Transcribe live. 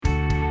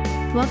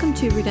Welcome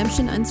to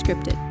Redemption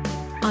Unscripted.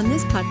 On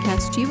this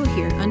podcast, you will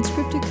hear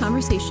unscripted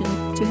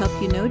conversation to help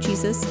you know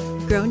Jesus,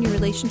 grow in your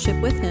relationship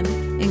with Him,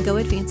 and go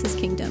advance His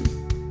kingdom.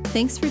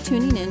 Thanks for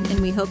tuning in, and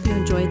we hope you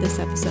enjoy this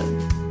episode.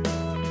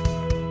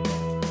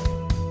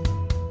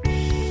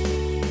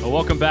 Well,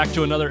 welcome back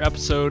to another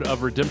episode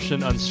of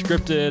Redemption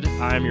Unscripted.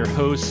 I'm your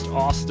host,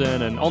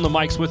 Austin, and on the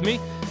mics with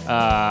me,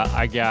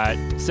 I got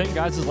St.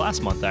 Guys'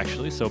 last month,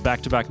 actually, so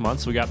back-to-back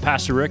months. We got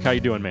Pastor Rick. How you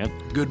doing, man?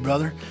 Good,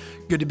 brother.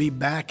 Good to be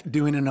back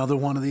doing another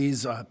one of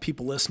these.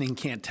 People listening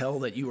can't tell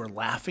that you were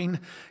laughing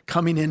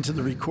coming into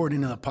the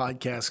recording of the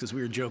podcast because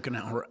we were joking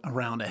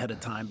around ahead of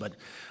time, but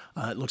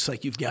it looks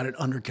like you've got it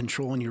under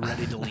control and you're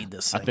ready to lead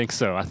this thing. I think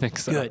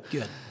so.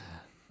 Good.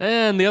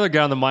 And the other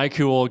guy on the mic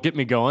who will get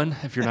me going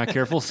if you're not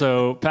careful.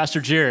 So,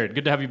 Pastor Jared,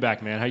 good to have you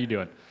back, man. How you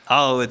doing?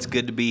 Oh, it's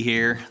good to be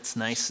here. It's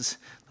nice. The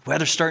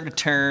weather's starting to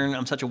turn.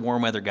 I'm such a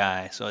warm weather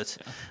guy, so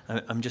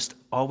I'm just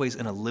always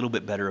in a little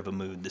bit better of a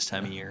mood this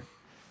time of year.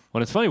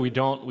 Well, it's funny, we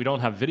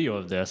don't have video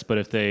of this, but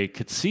if they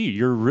could see,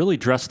 you're really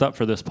dressed up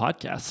for this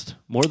podcast,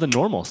 more than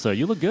normal, so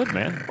you look good,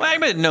 man. Well,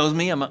 everybody knows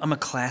me. I'm a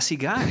classy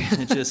guy.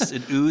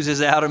 It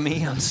oozes out of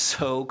me. I'm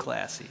so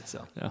classy.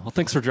 So yeah, well,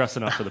 thanks for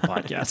dressing up for the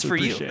podcast. It's for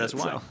you. That's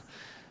why.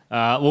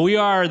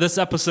 This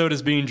episode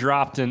is being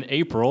dropped in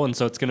April, and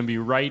so it's going to be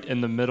right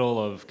in the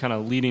middle of kind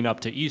of leading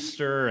up to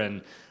Easter,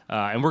 and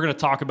we're going to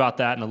talk about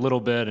that in a little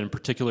bit, in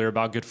particular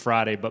about Good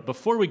Friday. But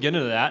before we get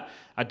into that,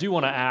 I do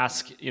want to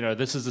ask,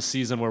 this is the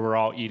season where we're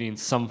all eating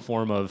some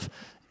form of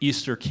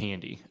Easter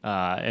candy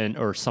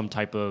or some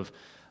type of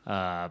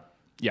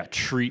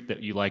treat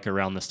that you like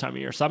around this time of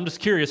year. So I'm just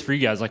curious for you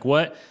guys, like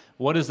what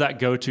is that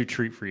go-to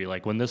treat for you?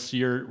 Like when this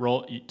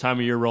time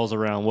of year rolls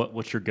around,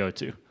 what's your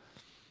go-to?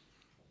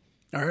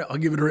 All right, I'll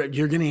give it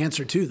you're going to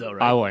answer too, though,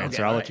 right? I will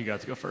answer. Okay, I'll let you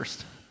guys go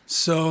first.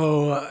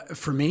 So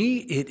for me,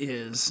 it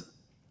is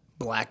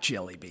black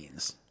jelly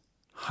beans.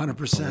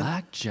 100%.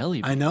 Black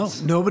jelly beans. I know.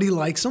 Nobody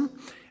likes them,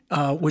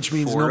 which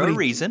means for nobody. a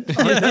reason.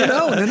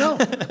 No.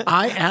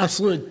 I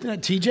absolutely.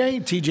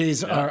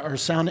 TJ's our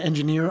sound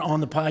engineer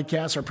on the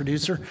podcast, our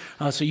producer.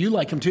 So you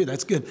like him too.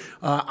 That's good.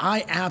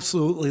 I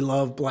absolutely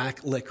love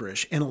black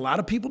licorice, and a lot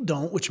of people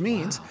don't, which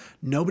means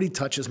nobody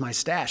touches my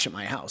stash at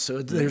my house. So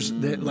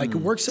it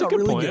works out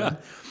really point, good. yeah.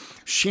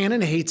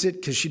 Shannon hates it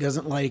because she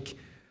doesn't like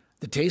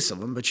the taste of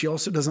them, but she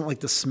also doesn't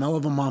like the smell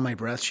of them on my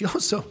breath. She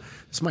also,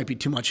 this might be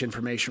too much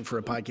information for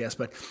a podcast,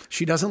 but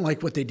she doesn't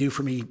like what they do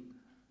for me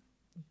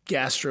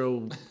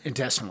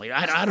gastrointestinally.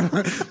 I don't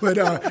know, but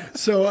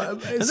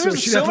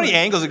there's so many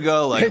angles to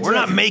go. Like we're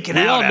not making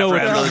out. We all know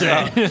what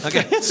they're saying.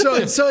 Okay.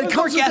 So it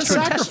comes with a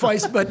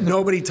sacrifice, but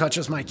nobody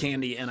touches my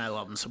candy, and I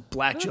love them. So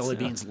black jelly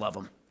beans, love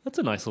them. That's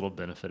a nice little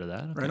benefit of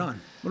that. Okay. Right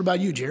on. What about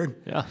you, Jared?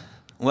 Yeah.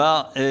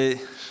 Well,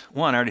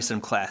 one, I already said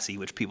I'm classy,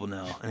 which people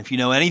know. And if you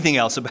know anything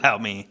else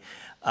about me,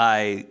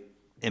 I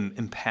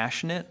am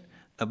passionate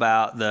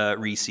about the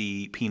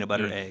Reese peanut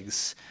butter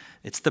eggs.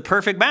 It's the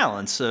perfect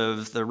balance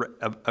of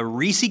a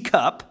Reese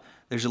cup.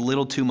 There's a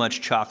little too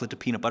much chocolate to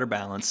peanut butter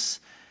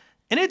balance.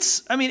 And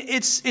it's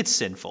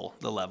sinful,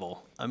 the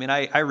level. I mean,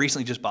 I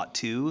recently just bought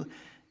 2,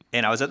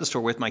 and I was at the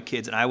store with my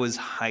kids, and I was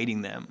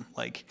hiding them.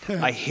 Like,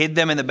 I hid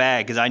them in the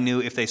bag because I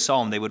knew if they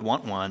saw them, they would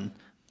want one.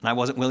 And I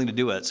wasn't willing to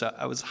do it, so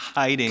I was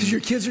hiding. Because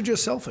your kids are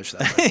just selfish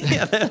that way.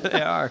 Yeah,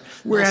 they are.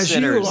 Whereas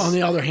you, on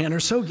the other hand, are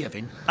so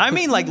giving. I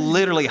mean, like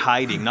literally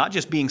hiding, not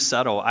just being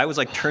subtle. I was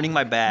like turning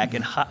my back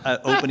and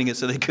opening it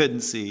so they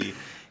couldn't see,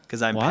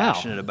 because I'm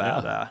passionate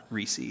about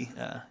Reese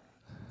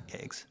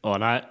eggs. Oh,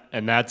 and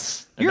you're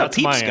that's a my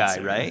Peeps guy,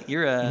 answer. right?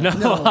 You're a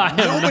no, I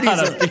am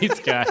not a Peeps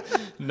guy.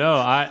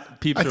 No,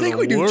 Peeps are the worst. I think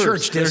we do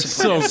church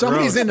discipline. So if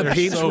somebody's gross. into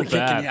Peeps, we're kicking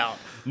bad. you out.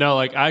 No,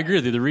 like I agree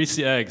with you. The Reese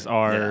eggs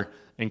are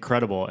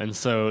incredible. And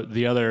so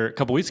a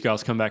couple weeks ago, I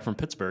was coming back from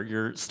Pittsburgh,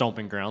 your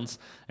stomping grounds,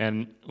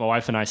 and my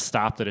wife and I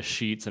stopped at a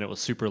Sheetz, and it was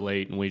super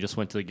late, and we just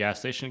went to the gas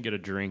station to get a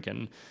drink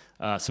and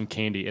some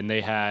candy, and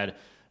they had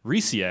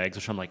Reese eggs,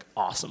 which I'm like,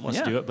 awesome,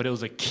 let's do it. But it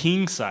was a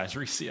king-size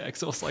Reese egg,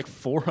 so it was like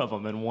 4 of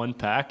them in one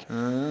pack.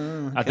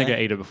 Okay. I think I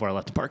ate it before I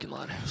left the parking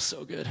lot. It was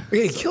so good.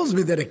 It kills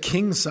me that a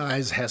king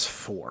size has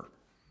 4.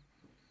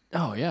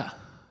 Oh, yeah.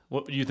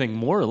 What do you think,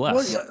 more or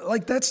less? Well,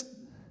 like that's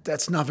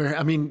not very.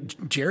 I mean,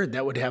 Jared,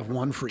 that would have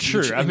 1 for each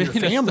in your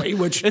family,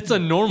 which it's a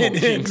normal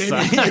king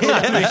size.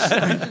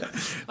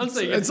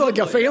 It's like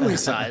a family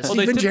size.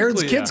 Well, even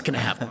Jared's kids can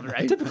have one,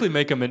 right? They typically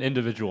make them an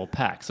individual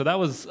pack, so I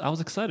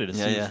was excited to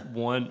see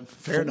one.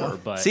 Fair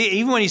enough. But see,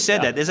 even when you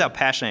said that, this is how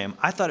passionate I am.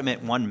 I thought it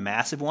meant one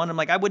massive one. I'm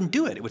like, I wouldn't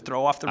do it. It would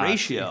throw off the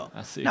ratio.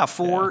 I see. Now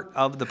 4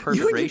 of the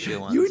perfect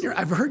ratio ones.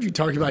 I've heard you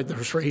talking about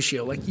this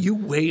ratio. Like you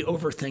way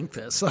overthink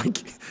this.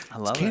 Like I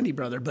love it's candy, it.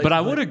 brother. But I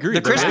would agree.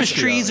 The Christmas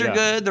trees are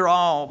good. They're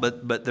all,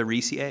 but the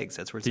Reese eggs.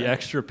 That's where it's the at.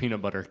 extra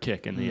peanut butter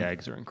kick in the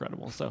eggs are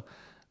incredible. So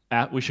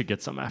we should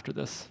get some after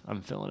this.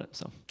 I'm feeling it.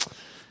 So,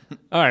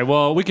 all right.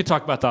 Well, we could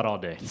talk about that all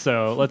day.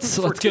 So let's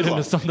get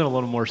into something a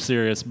little more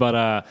serious.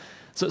 But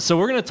so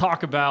we're going to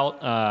talk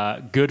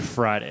about Good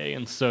Friday,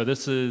 and so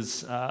this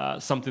is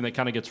something that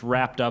kind of gets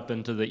wrapped up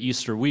into the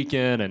Easter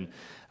weekend, and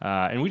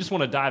And we just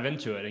want to dive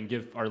into it and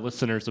give our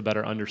listeners a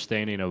better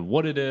understanding of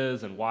what it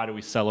is and why do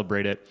we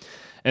celebrate it.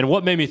 And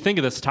what made me think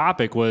of this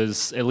topic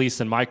was, at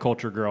least in my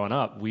culture growing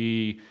up,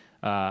 we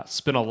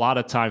spent a lot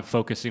of time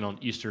focusing on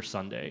Easter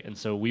Sunday. And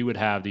so we would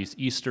have these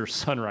Easter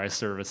sunrise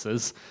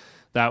services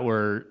that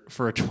were,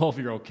 for a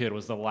 12-year-old kid,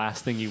 was the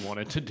last thing you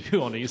wanted to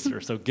do on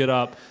Easter. So get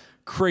up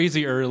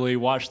crazy early,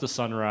 watch the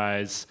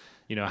sunrise,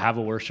 have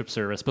a worship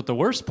service. But the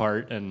worst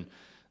part, and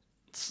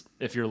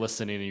if you're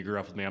listening and you grew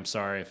up with me, I'm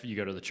sorry if you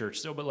go to the church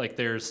still, but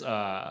there's,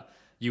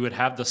 you would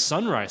have the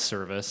sunrise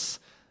service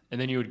and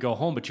then you would go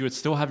home, but you would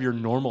still have your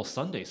normal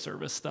Sunday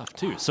service stuff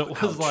too. So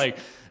it was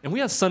and we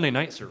had Sunday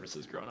night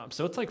services growing up.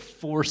 So it's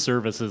 4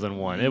 services in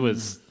one. It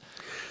was...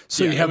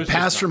 So you have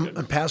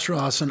Pastor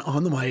Austin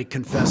on the mic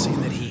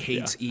confessing that he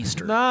hates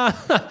Easter. Nah.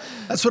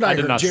 That's what I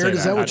heard. Jared,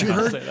 is that what you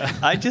heard?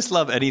 I just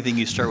love anything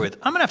you start with.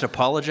 I'm going to have to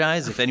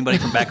apologize if anybody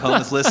from back home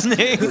is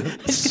listening.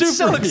 I'm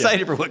so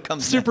excited for what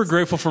comes Super next.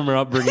 Grateful for my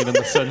upbringing in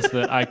the sense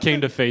that I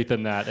came to faith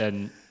in that.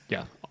 And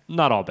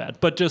not all bad,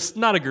 but just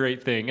not a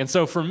great thing. And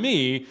so for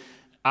me,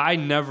 I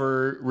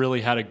never really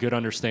had a good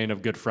understanding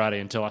of Good Friday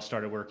until I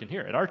started working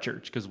here at our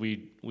church, because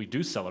we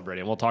do celebrate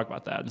it, and we'll talk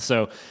about that. And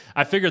so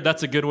I figured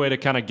that's a good way to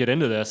kind of get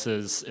into this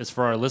is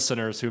for our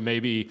listeners who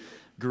maybe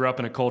grew up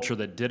in a culture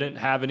that didn't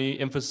have any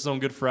emphasis on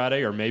Good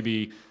Friday, or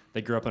maybe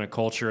they grew up in a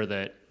culture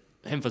that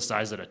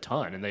emphasized it a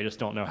ton and they just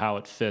don't know how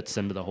it fits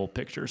into the whole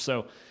picture.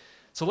 So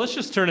let's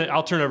just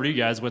I'll turn it over to you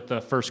guys with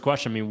the first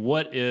question. I mean,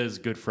 what is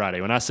Good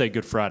Friday? When I say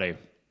Good Friday,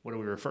 what are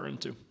we referring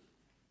to?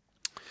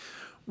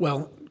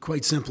 Well,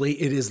 quite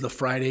simply, it is the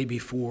Friday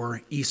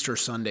before Easter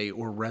Sunday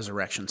or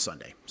Resurrection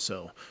Sunday.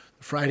 So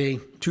Friday,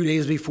 2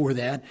 days before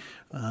that,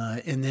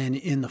 and then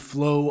in the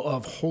flow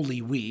of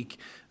Holy Week,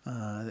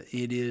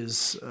 it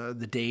is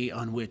the day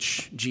on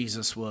which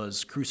Jesus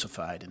was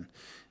crucified.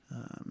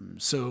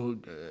 And so,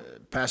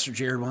 Pastor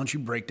Jared, why don't you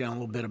break down a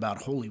little bit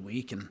about Holy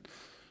Week and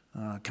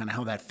kind of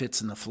how that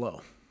fits in the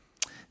flow?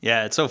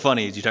 Yeah, it's so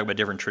funny as you talk about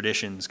different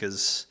traditions,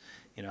 because,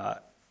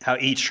 how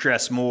each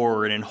stress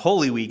more, and in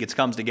Holy Week it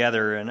comes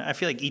together, and I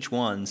feel like each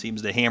one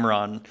seems to hammer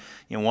on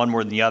one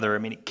more than the other. I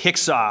mean, it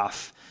kicks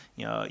off,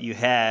 you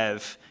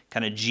have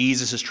kind of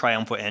Jesus'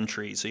 triumphal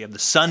entry. So you have the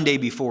Sunday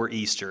before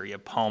Easter, you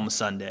have Palm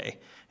Sunday,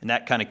 and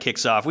that kind of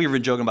kicks off. We've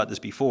been joking about this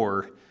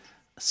before.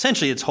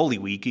 Essentially, it's Holy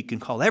Week. You can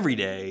call every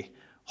day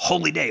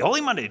Holy Day,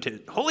 Holy Monday,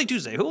 Holy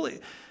Tuesday, Holy.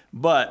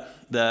 But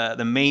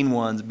the main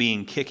ones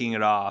being kicking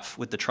it off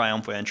with the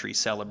triumphal entry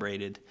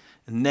celebrated,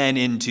 and then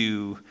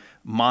into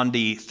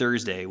Maundy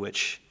Thursday,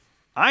 which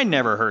I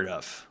never heard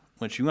of,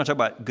 which you want to talk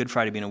about Good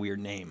Friday being a weird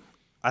name.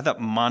 I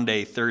thought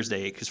Maundy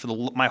Thursday, because for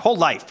my whole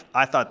life,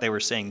 I thought they were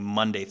saying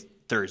Monday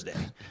Thursday.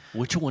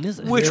 Which one is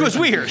it? Which was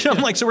weird.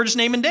 I'm like, so we're just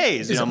naming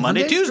days. Is it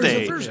Monday,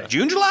 Tuesday, Thursday?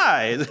 June,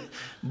 July.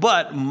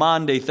 But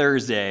Maundy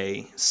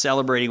Thursday,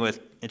 celebrating with,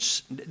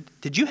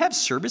 did you have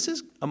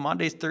services on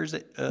Maundy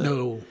Thursday?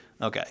 No.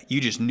 Okay.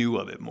 You just knew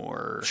of it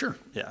more. Sure.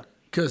 Yeah.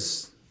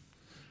 Because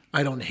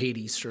I don't hate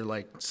Easter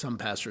like some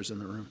pastors in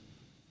the room.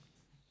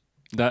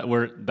 That's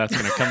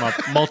going to come up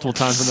multiple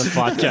times in this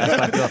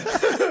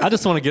podcast. I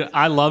just want to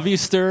I love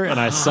Easter and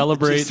I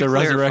celebrate the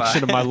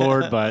resurrection of my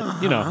Lord, but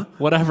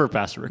whatever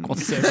Pastor Rick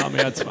wants to say about me,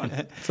 that's fine.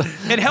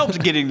 It helps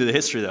getting into the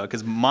history though,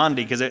 because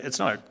Maundy, because it's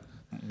not a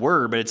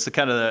word, but it's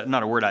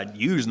not a word I'd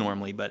use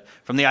normally, but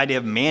from the idea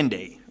of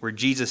mandate, where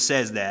Jesus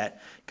says that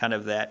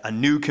a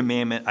new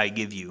commandment I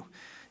give you.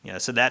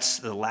 So that's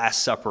the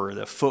Last Supper,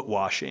 the foot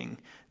washing,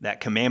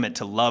 that commandment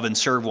to love and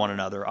serve one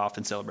another,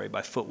 often celebrated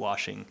by foot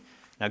washing.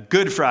 Now,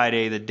 Good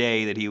Friday, the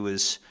day that he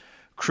was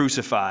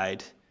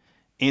crucified,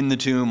 in the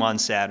tomb on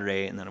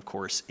Saturday, and then, of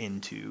course,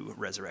 into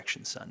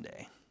Resurrection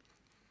Sunday.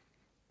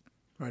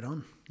 Right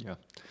on. Yeah.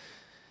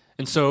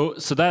 And so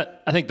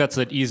that, I think that's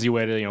an easy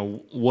way to,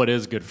 what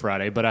is Good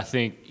Friday? But I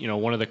think,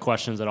 one of the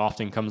questions that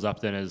often comes up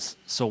then is,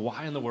 so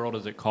why in the world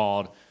is it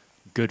called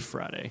Good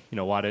Friday?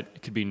 Why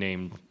it could be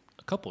named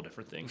a couple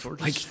different things, or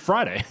just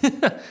Friday.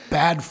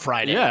 Bad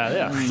Friday.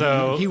 Yeah.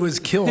 So he was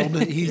killed.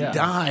 He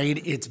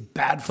died. It's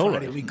Bad Friday.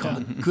 Totally. We call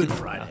it Good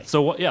Friday.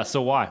 So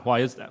why? Why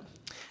is that?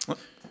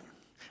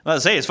 Well, I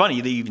say it's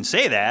funny that you even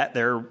say that.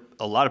 There are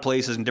a lot of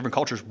places and different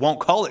cultures won't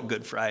call it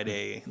Good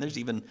Friday. And there's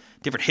even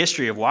different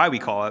history of why we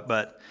call it.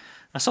 But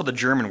I saw the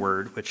German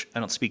word, which I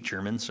don't speak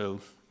German,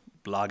 so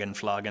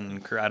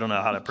Blagen, I don't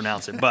know how to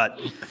pronounce it. But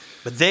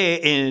they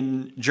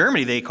in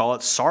Germany they call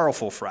it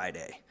Sorrowful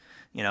Friday.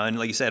 And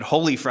like you said,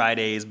 Holy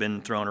Friday has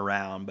been thrown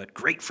around, but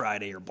Great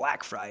Friday or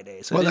Black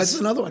Friday. So that's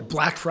another one,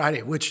 Black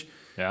Friday, which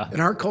in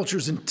our culture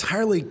is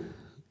entirely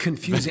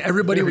confusing.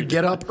 Everybody would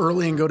get up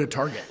early and go to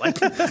Target. Like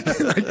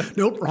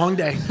nope, wrong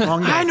day.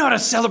 I know how to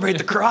celebrate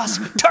the cross.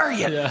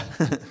 Target.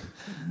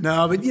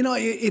 No, but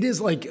it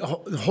is like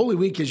Holy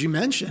Week, as you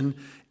mentioned.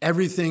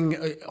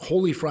 Everything,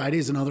 Holy Friday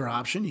is another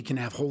option. You can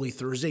have Holy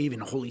Thursday, even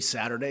Holy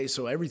Saturday.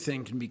 So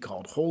everything can be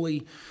called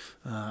holy.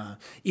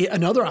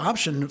 Another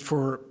option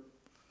for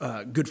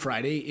Good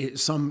Friday,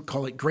 some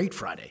call it Great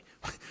Friday,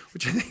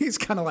 which I think is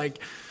kind of like,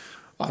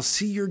 I'll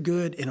see you're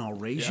good and I'll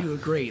raise you a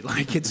great.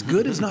 Like, it's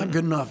good is not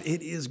good enough.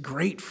 It is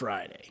Great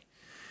Friday.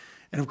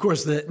 And of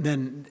course,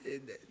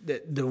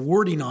 the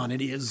wording on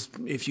it is,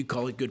 if you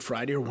call it Good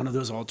Friday or one of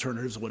those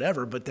alternatives,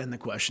 whatever. But then the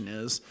question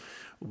is,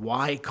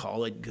 why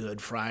call it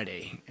Good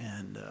Friday?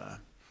 And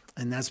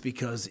that's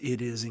because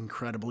it is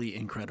incredibly,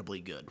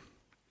 incredibly good.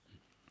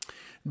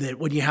 That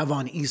what you have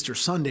on Easter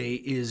Sunday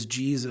is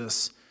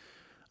Jesus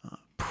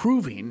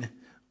proving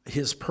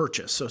his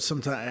purchase. So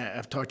sometimes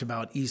I've talked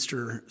about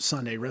Easter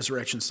Sunday,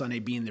 Resurrection Sunday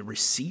being the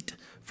receipt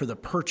for the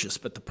purchase,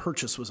 but the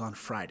purchase was on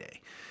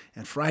Friday.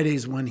 And Friday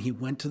is when he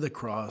went to the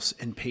cross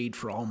and paid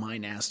for all my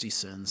nasty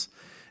sins,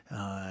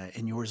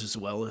 and yours as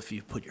well if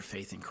you put your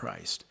faith in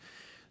Christ.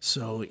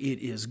 So it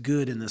is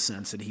good in the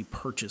sense that he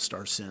purchased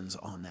our sins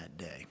on that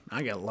day.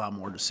 I got a lot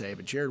more to say,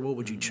 but Jared, what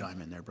would you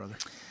chime in there, brother?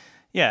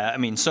 Yeah, I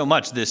mean, so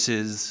much this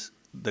is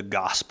the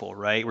gospel,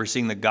 right? We're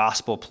seeing the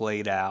gospel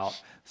played out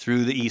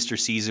through the Easter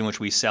season, which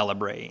we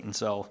celebrate. And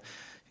so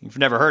if you've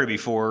never heard it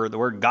before, the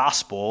word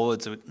gospel,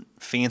 it's a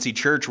fancy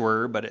church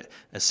word, but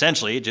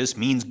essentially it just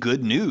means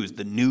good news,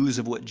 the news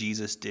of what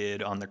Jesus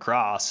did on the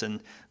cross.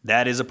 And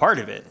that is a part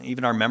of it.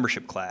 Even our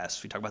membership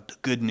class, we talk about the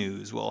good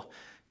news. Well,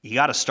 you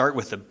got to start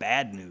with the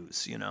bad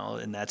news,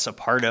 and that's a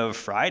part of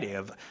Friday,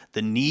 of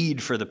the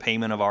need for the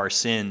payment of our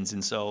sins.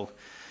 And so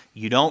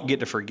you don't get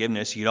to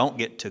forgiveness, you don't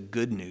get to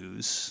good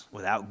news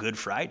without Good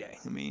Friday.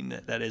 I mean,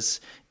 that is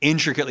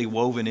intricately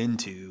woven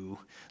into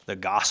the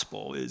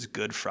gospel, is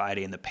Good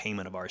Friday and the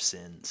payment of our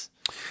sins.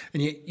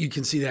 And you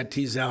can see that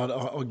teased out.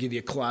 I'll give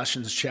you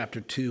Colossians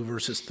chapter 2,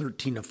 verses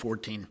 13 to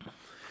 14.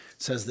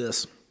 It says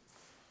this,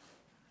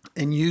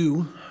 "And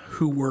you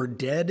who were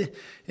dead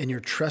in your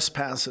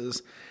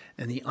trespasses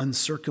and the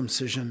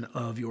uncircumcision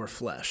of your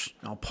flesh."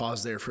 I'll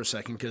pause there for a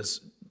second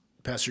because,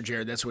 Pastor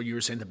Jared, that's what you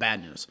were saying, the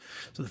bad news.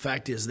 So the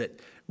fact is that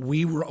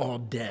we were all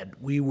dead.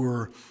 We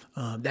were,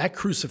 that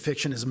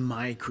crucifixion is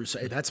my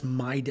crucifixion. That's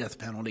my death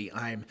penalty.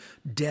 I'm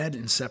dead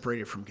and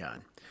separated from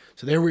God.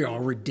 So there we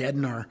are. We're dead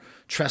in our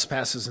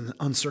trespasses and the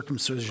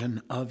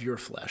uncircumcision of your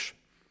flesh.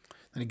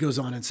 And it goes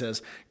on and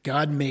says,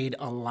 God made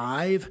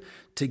alive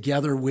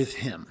together with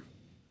him.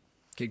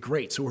 Okay,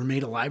 great. So we're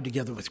made alive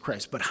together with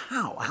Christ. But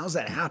how? How's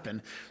that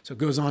happen? So it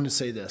goes on to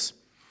say this,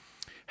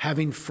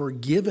 having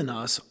forgiven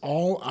us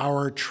all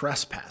our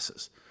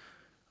trespasses.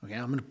 Okay,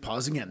 I'm going to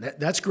pause again.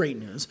 That's great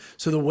news.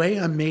 So the way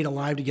I'm made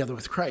alive together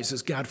with Christ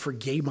is God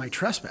forgave my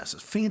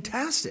trespasses.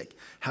 Fantastic.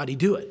 How'd he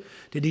do it?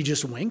 Did he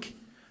just wink?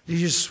 Did he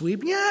just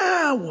sweep?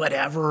 Yeah,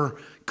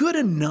 whatever. Good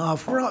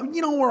enough.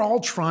 We're all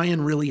trying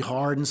really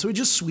hard, and so we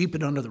just sweep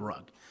it under the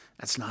rug.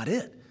 That's not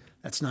it.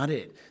 That's not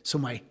it. So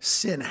my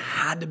sin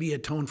had to be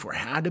atoned for,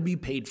 had to be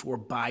paid for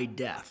by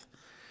death.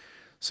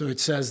 So it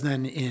says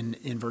then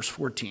in verse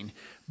 14,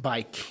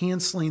 by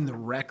canceling the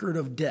record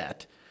of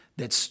debt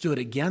that stood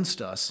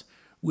against us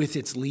with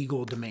its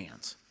legal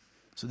demands.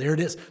 So there it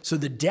is. So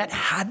the debt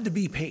had to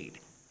be paid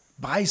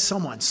by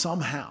someone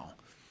somehow.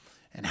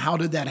 And how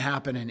did that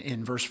happen?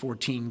 In verse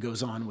 14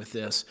 goes on with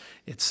this.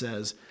 It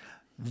says,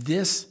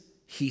 this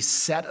he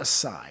set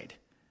aside,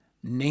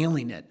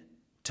 nailing it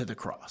to the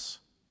cross.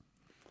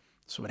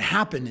 So what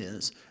happened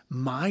is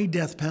my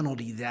death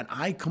penalty that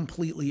I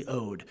completely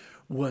owed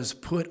was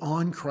put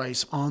on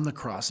Christ on the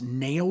cross,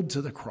 nailed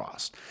to the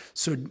cross.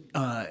 So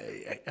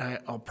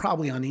I'll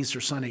probably on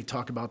Easter Sunday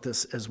talk about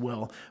this as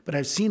well, but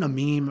I've seen a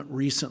meme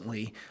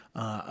recently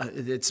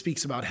that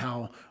speaks about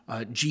how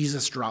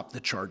Jesus dropped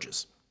the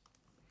charges.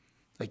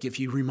 Like if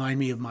you remind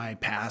me of my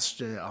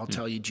past, I'll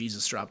tell you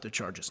Jesus dropped the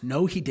charges.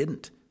 No, he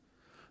didn't.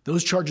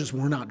 Those charges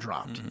were not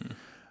dropped. Mm-hmm.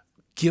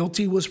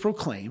 Guilty was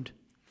proclaimed.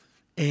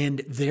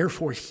 And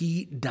therefore,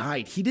 he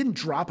died. He didn't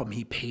drop them.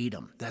 He paid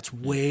them. That's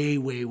way,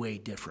 way, way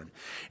different.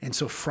 And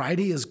so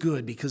Friday is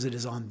good because it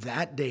is on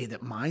that day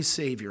that my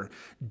Savior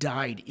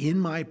died in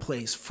my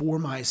place for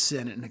my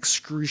sin, an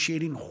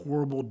excruciating,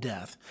 horrible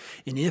death.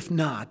 And if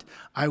not,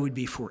 I would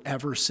be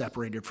forever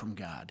separated from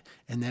God.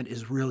 And that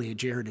is really,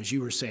 Jared, as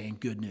you were saying,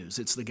 good news.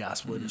 It's the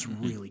gospel. It is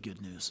really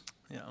good news.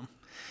 Yeah.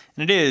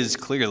 And it is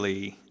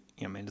clearly,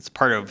 it's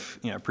part of,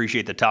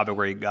 appreciate the topic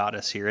where he got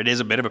us here. It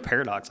is a bit of a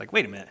paradox. Like,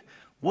 wait a minute.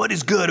 What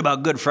is good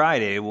about Good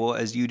Friday? Well,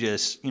 as you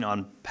just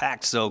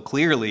unpacked so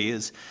clearly,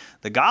 is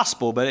the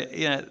gospel, but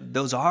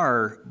those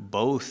are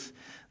both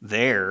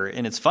there.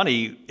 And it's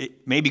funny,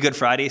 maybe Good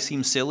Friday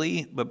seems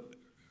silly, but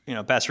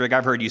Pastor Rick,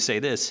 I've heard you say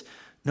this: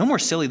 no more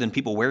silly than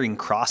people wearing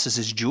crosses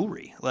as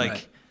jewelry. Like,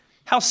 right.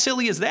 How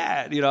silly is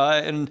that?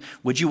 And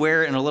would you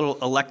wear it in a little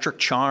electric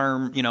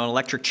charm, an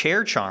electric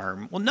chair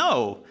charm? Well,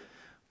 no.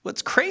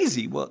 What's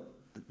crazy? Well,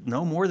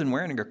 no more than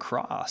wearing a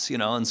cross,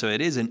 and so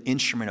it is an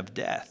instrument of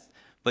death.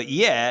 But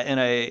yeah, and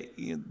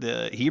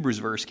the Hebrews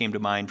verse came to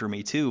mind for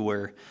me too,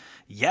 where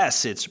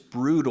yes, it's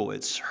brutal,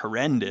 it's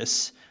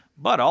horrendous,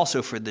 but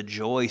also for the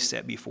joy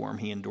set before him,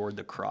 he endured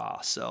the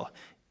cross. So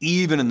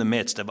even in the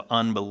midst of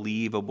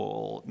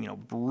unbelievable,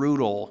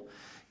 brutal,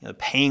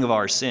 paying of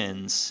our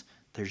sins,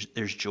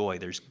 there's joy,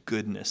 there's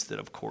goodness that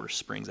of course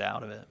springs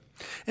out of it.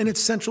 And it's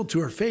central to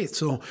our faith.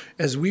 So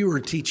as we were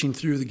teaching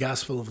through the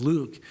Gospel of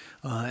Luke,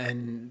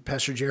 and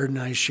Pastor Jared and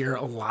I share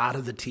a lot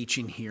of the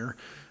teaching here,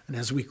 And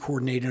as we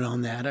coordinated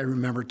on that, I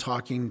remember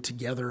talking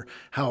together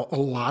how a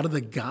lot of the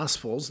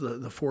Gospels,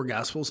 the four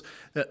Gospels,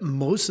 that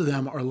most of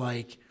them are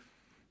like,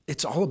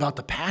 it's all about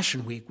the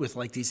Passion Week with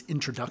like these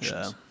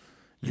introductions.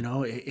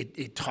 Yeah.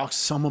 It talks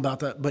some about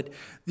that. But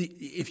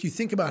if you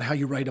think about how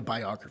you write a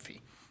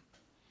biography,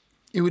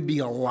 it would be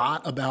a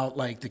lot about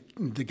like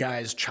the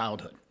guy's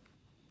childhood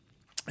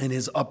and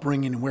his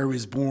upbringing and where he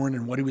was born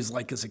and what he was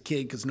like as a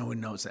kid, because no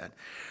one knows that.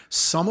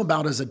 Some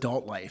about his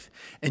adult life,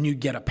 and you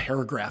get a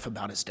paragraph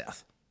about his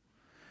death.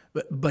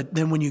 But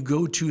then when you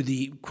go to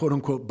the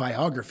quote-unquote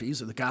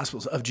biographies or the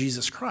Gospels of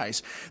Jesus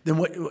Christ,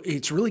 then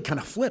it's really kind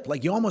of flipped.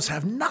 Like you almost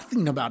have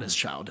nothing about his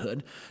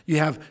childhood. You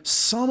have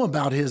some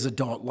about his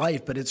adult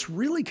life, but it's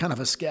really kind of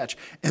a sketch.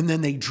 And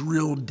then they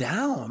drill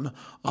down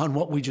on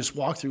what we just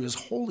walked through as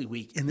Holy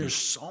Week, and there's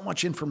so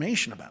much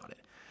information about it.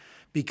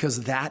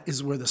 Because that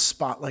is where the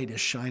spotlight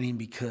is shining,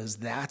 because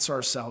that's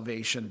our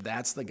salvation,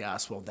 that's the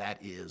gospel, that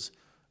is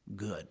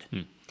good.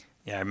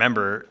 Yeah, I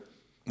remember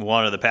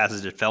one of the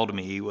passages that fell to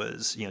me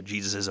was,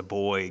 Jesus as a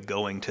boy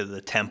going to the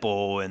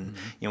temple, and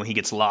he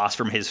gets lost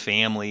from his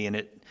family, and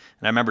I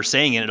remember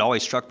saying it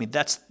always struck me,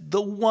 that's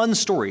the one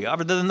story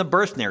other than the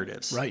birth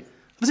narratives. Right.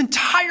 His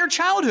entire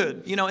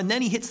childhood, and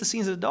then he hits the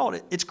scene as an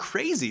adult. It's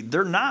crazy.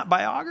 They're not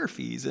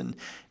biographies. And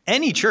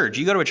any church,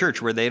 you go to a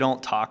church where they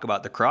don't talk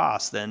about the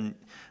cross, then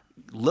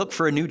look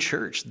for a new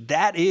church.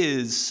 That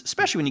is,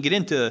 especially when you get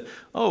into,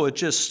 it's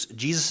just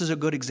Jesus is a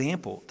good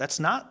example. That's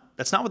not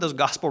what those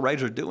gospel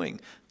writers are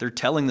doing. They're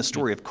telling the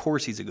story. Of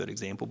course, he's a good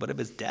example, but of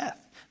his death.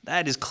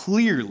 That is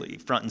clearly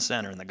front and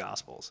center in the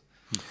Gospels.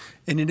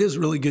 And it is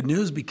really good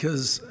news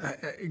because,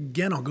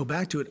 again, I'll go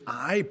back to it.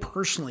 I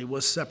personally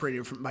was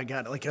separated from my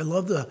God. Like I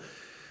love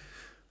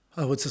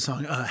what's the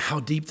song? How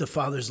Deep the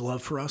Father's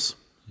Love for Us.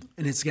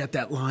 And it's got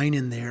that line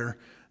in there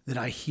that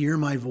I hear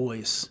my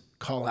voice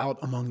call out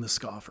among the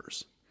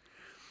scoffers.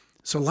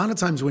 So a lot of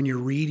times when you're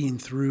reading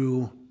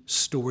through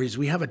stories,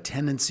 we have a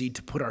tendency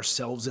to put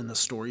ourselves in the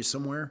story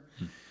somewhere.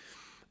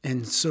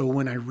 And so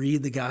when I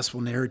read the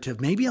gospel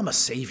narrative, maybe I'm a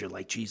savior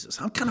like Jesus.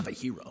 I'm kind of a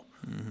hero.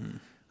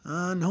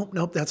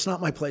 Nope, that's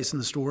not my place in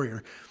the story.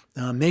 Or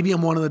maybe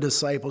I'm one of the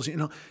disciples.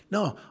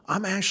 No,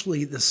 I'm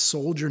actually the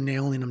soldier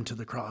nailing him to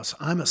the cross.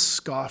 I'm a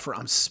scoffer.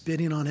 I'm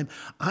spitting on him.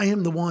 I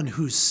am the one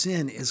whose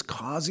sin is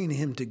causing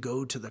him to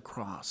go to the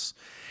cross.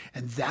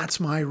 And that's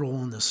my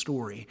role in the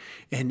story.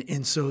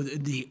 And so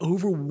the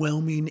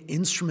overwhelming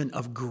instrument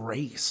of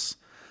grace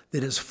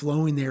that is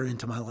flowing there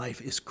into my life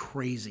is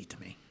crazy to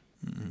me.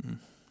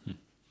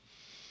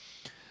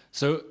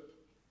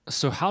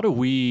 So how do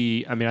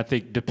we, I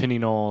think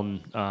depending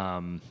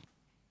on,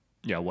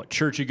 what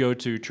church you go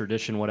to,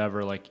 tradition,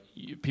 whatever, like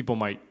people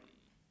might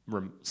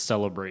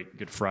celebrate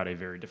Good Friday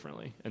very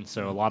differently. And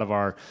so a lot of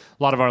our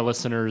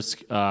listeners,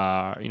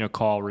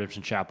 call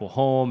Redemption Chapel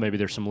home. Maybe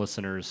there's some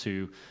listeners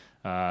who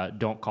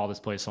don't call this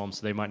place home,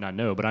 so they might not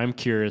know. But I'm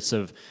curious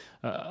of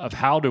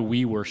how do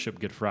we worship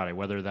Good Friday,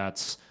 whether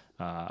that's,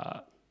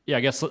 how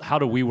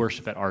do we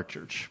worship at our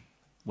church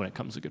when it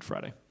comes to Good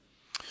Friday?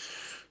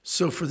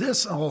 So for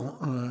this,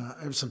 I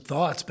have some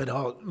thoughts, but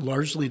I'll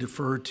largely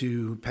defer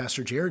to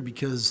Pastor Jared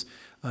because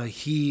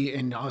he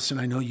and Austin,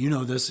 I know you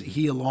know this,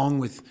 he along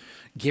with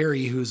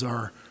Gary, who's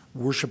our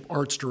worship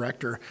arts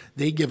director,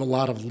 they give a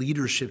lot of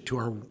leadership to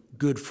our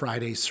Good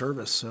Friday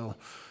service. So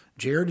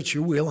Jared, it's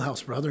your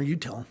wheelhouse, brother. You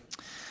tell him.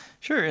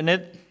 Sure, and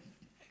it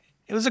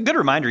was a good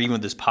reminder even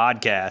with this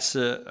podcast,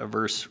 a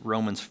verse,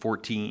 Romans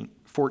 14,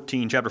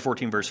 chapter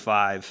 14, verse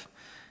 5.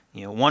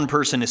 One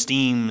person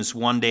esteems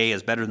one day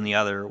as better than the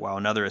other, while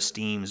another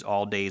esteems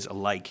all days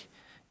alike.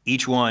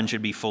 Each one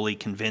should be fully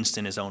convinced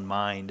in his own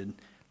mind. And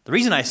the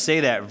reason I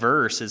say that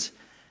verse is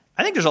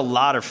I think there's a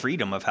lot of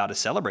freedom of how to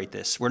celebrate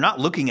this. We're not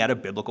looking at a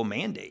biblical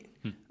mandate.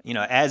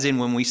 As in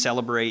when we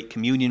celebrate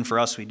communion for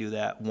us, we do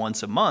that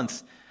once a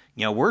month.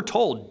 We're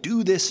told,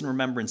 do this in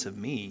remembrance of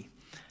me.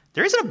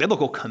 There isn't a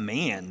biblical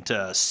command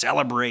to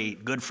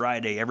celebrate Good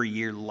Friday every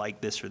year like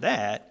this or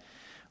that.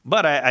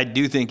 But I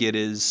do think it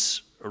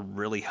is a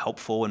really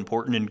helpful,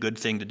 important, and good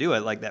thing to do. I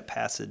like that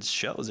passage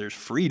shows there's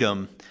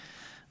freedom.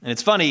 And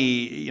it's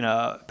funny,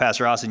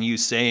 Pastor Austin, you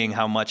saying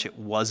how much it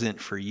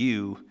wasn't for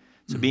you.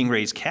 So being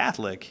raised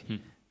Catholic,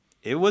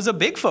 it was a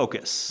big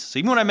focus. So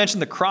even when I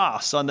mentioned the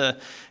cross on the,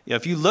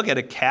 if you look at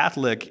a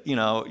Catholic,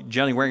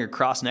 generally wearing a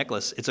cross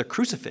necklace, it's a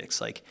crucifix.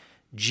 Like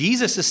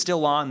Jesus is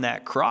still on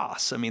that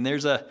cross.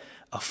 There's a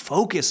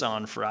focus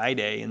on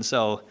Friday. And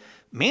so,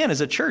 man, as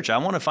a church, I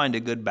want to find a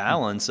good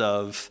balance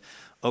of,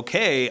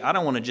 okay, I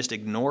don't want to just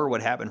ignore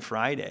what happened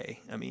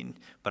Friday.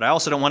 But I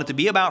also don't want it to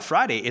be about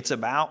Friday. It's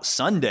about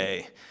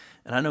Sunday.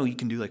 And I know you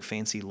can do like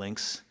fancy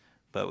links,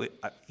 but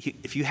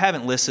if you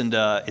haven't listened,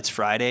 It's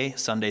Friday,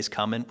 Sunday's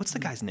Coming. What's the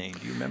guy's name?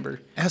 Do you remember?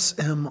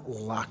 S.M.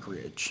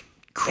 Lockridge.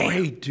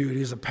 Great dude.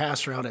 He's a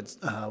pastor out at,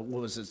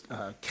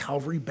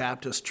 Calvary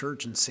Baptist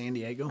Church in San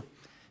Diego.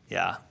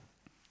 Yeah.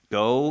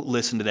 Go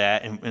listen to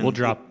that. And We'll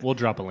drop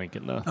a link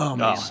in the. Oh,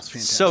 man, Oh, it's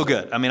fantastic. so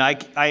good. I mean,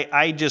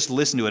 I just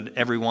listen to it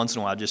every once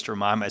in a while just to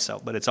remind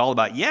myself. But it's all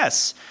about,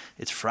 yes,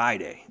 it's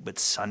Friday, but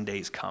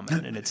Sunday's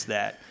coming, and it's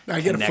that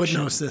I get connection. a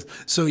footnote to this.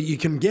 So you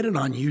can get it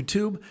on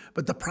YouTube,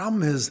 but the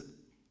problem is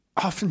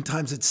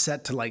oftentimes it's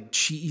set to like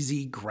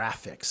cheesy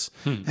graphics.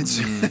 And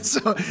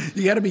so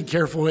you got to be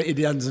careful it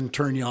doesn't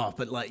turn you off.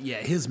 But like, yeah,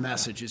 his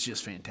message is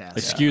just fantastic.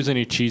 Excuse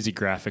any cheesy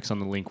graphics on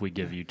the link we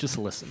give you. Just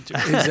listen to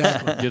it.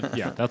 Exactly.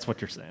 Yeah, that's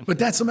what you're saying.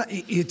 But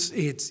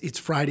it's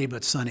Friday,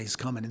 but Sunday's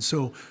coming. And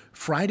so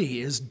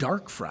Friday is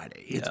Dark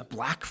Friday. It's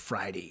Black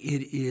Friday.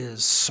 It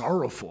is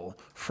Sorrowful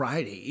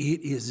Friday.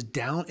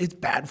 It's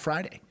Bad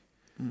Friday.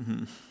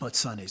 But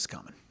Sunday's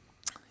coming.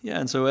 Yeah,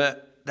 and so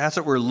that's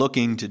what we're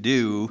looking to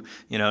do,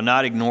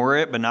 not ignore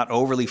it, but not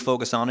overly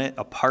focus on it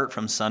apart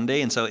from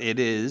Sunday. And so it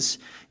is,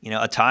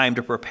 a time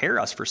to prepare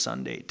us for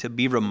Sunday, to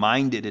be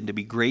reminded and to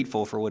be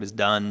grateful for what is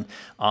done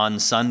on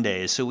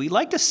Sunday. So we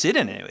like to sit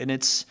in it. And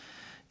it's,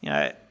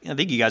 I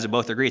think you guys would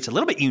both agree, it's a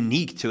little bit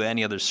unique to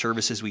any other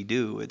services we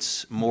do.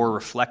 It's more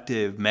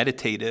reflective,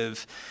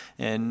 meditative,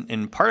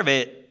 and part of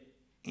it,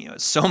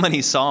 so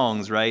many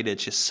songs, right?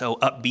 It's just so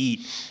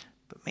upbeat.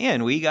 But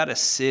man, we got to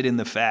sit in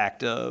the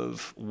fact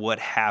of what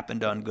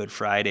happened on Good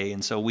Friday.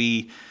 And so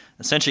we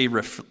essentially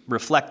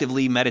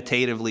reflectively,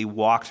 meditatively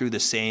walk through the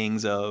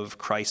sayings of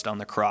Christ on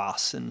the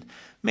cross. And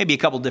maybe a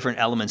couple different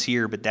elements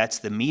here, but that's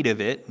the meat of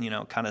it,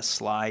 kind of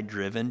slide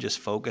driven, just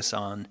focus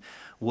on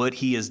what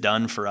he has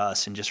done for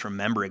us and just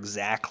remember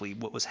exactly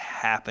what was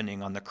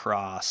happening on the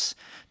cross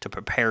to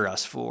prepare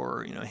us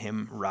for,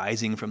 him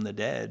rising from the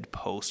dead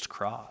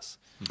post-cross.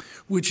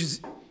 Which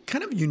is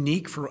kind of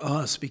unique for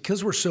us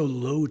because we're so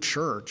low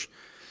church.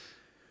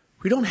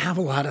 We don't have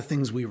a lot of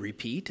things we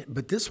repeat,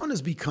 but this one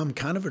has become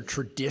kind of a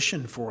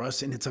tradition for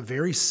us, and it's a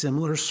very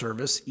similar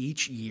service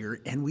each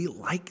year, and we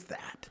like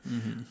that.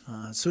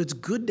 So it's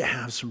good to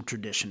have some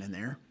tradition in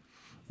there.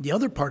 The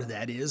other part of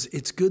that is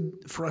it's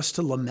good for us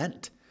to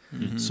lament.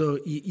 So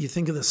you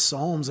think of the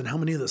Psalms and how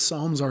many of the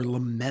Psalms are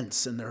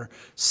laments and they're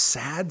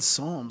sad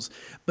Psalms.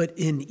 But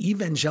in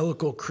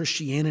evangelical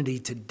Christianity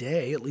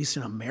today, at least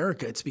in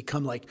America, it's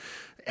become like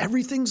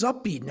everything's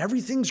upbeat and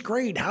everything's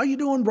great. How you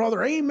doing,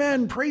 brother?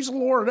 Amen. Praise the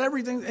Lord.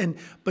 Everything.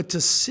 But to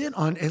sit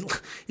on,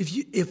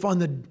 if on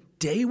the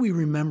day we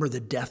remember the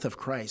death of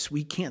Christ,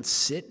 we can't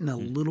sit in a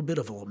little bit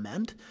of a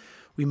lament,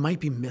 we might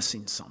be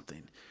missing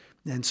something.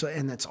 And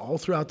that's all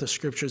throughout the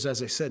scriptures,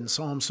 as I said in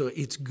Psalms. So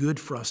it's good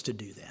for us to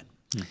do that.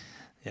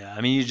 Yeah, I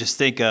mean, you just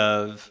think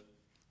of,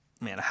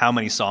 man, how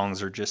many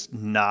songs are just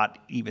not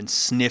even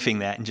sniffing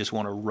that and just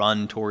want to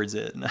run towards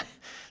it. And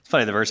it's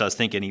funny, the verse I was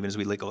thinking, even as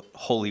we look at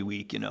Holy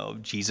Week,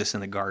 Jesus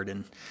in the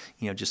garden,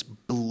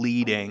 just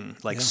bleeding,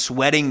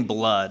 sweating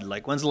blood.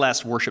 Like, when's the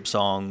last worship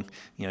song,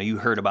 you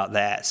heard about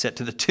that, set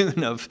to the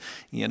tune of,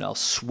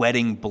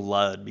 sweating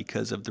blood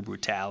because of the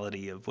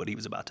brutality of what he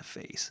was about to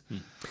face.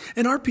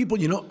 And our people,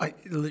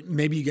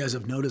 maybe you guys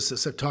have noticed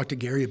this. I've talked to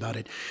Gary about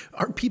it.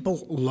 Our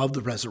people love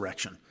the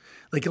resurrection.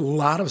 Like a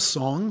lot of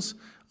songs,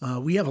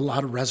 we have a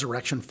lot of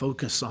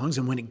resurrection-focused songs,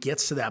 and when it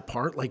gets to that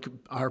part, like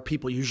our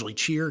people usually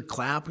cheer,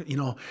 clap,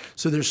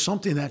 So there's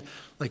something that,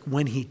 like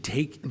when he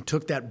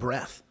took that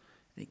breath,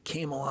 and it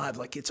came alive,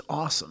 like it's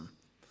awesome.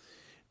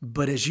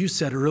 But as you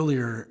said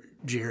earlier,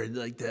 Jared,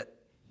 like that,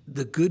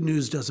 the good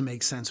news doesn't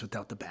make sense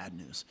without the bad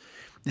news.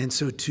 And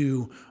so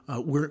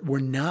we're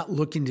not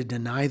looking to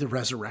deny the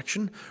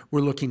resurrection.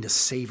 We're looking to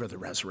savor the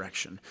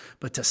resurrection.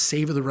 But to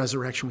savor the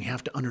resurrection, we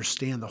have to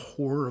understand the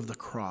horror of the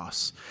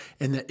cross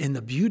and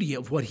the beauty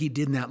of what he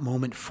did in that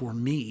moment for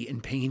me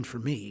and paying for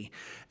me.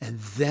 And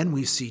then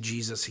we see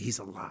Jesus, he's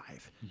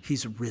alive.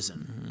 He's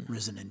risen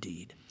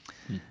indeed.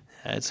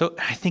 So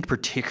I think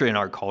particularly in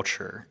our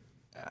culture,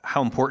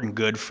 how important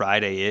Good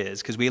Friday is,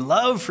 because we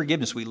love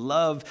forgiveness. We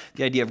love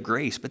the idea of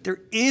grace, but there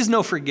is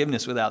no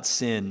forgiveness without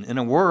sin in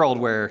a world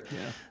where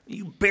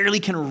you barely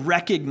can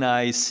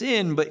recognize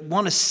sin, but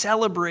want to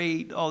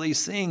celebrate all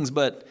these things,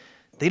 but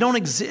they don't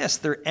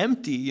exist. They're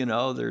empty,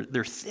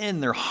 they're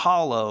thin, they're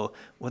hollow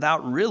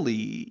without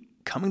really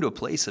coming to a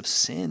place of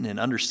sin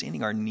and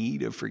understanding our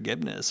need of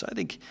forgiveness. So I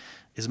think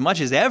as much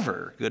as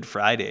ever, Good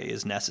Friday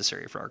is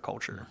necessary for our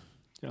culture.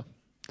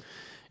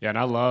 Yeah, and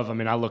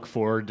I look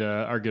forward to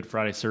our Good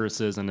Friday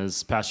services, and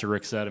as Pastor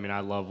Rick said, I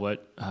love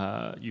what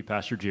you,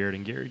 Pastor Jared,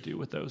 and Gary do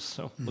with those,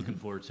 so looking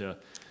forward to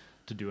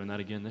doing that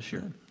again this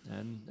year.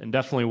 And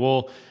definitely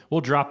we'll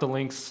drop the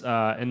links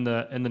in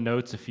the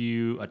notes. If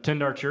you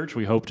attend our church,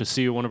 we hope to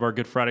see you one of our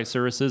Good Friday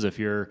services. If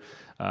you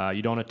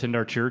don't attend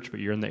our church, but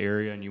you're in the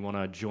area and you want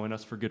to join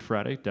us for Good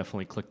Friday,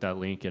 definitely click that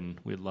link, and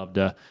we'd love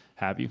to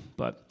have you.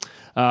 But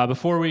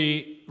before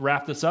we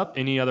wrap this up,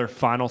 any other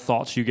final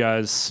thoughts you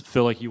guys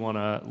feel like you want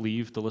to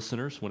leave the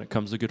listeners when it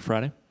comes to Good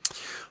Friday?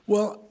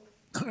 Well,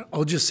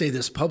 I'll just say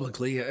this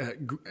publicly,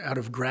 out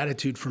of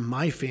gratitude from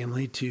my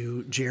family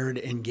to Jared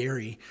and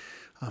Gary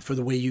for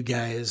the way you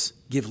guys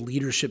give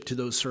leadership to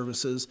those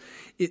services.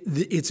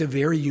 It's a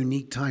very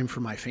unique time for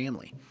my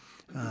family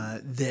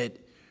that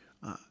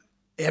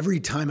every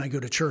time I go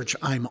to church,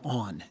 I'm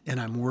on and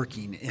I'm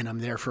working and I'm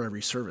there for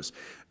every service.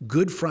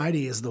 Good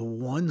Friday is the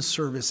one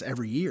service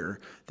every year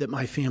that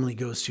my family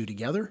goes to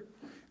together,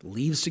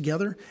 leaves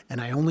together,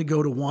 and I only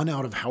go to one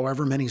out of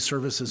however many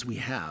services we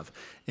have.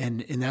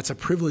 And that's a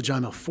privilege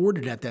I'm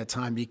afforded at that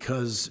time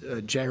because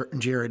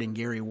Jared and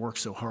Gary work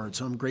so hard.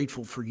 So I'm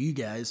grateful for you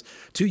guys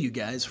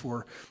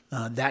for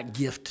that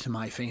gift to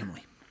my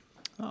family.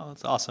 Oh,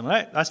 that's awesome.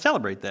 I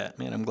celebrate that,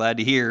 man. I'm glad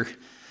to hear.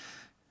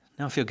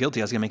 Now I feel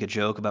guilty. I was going to make a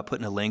joke about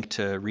putting a link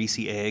to Reese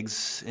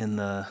eggs in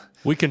the...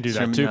 We can do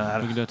that too. No,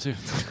 we can do that too.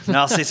 No,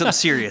 I'll say something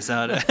serious.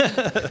 No,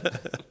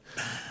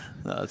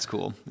 that's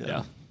cool.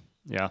 Yeah.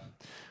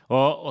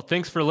 Well,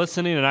 thanks for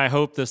listening, and I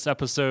hope this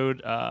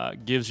episode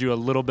gives you a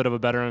little bit of a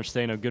better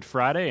understanding of Good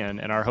Friday,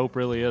 and our hope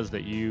really is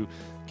that you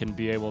can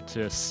be able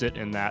to sit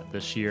in that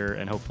this year,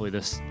 and hopefully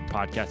this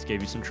podcast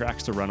gave you some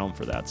tracks to run on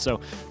for that. So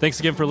thanks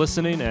again for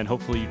listening, and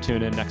hopefully you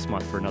tune in next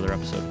month for another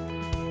episode.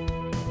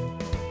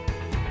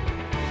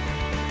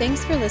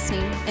 Thanks for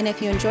listening, and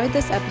if you enjoyed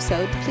this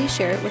episode, please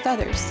share it with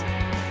others.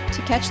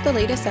 To catch the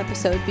latest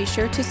episode, be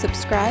sure to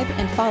subscribe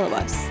and follow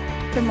us.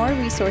 For more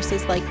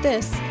resources like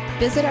this,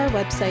 visit our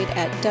website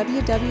at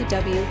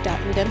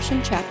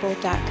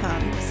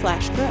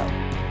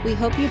www.redemptionchapel.com/grow. We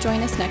hope you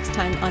join us next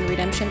time on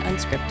Redemption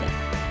Unscripted.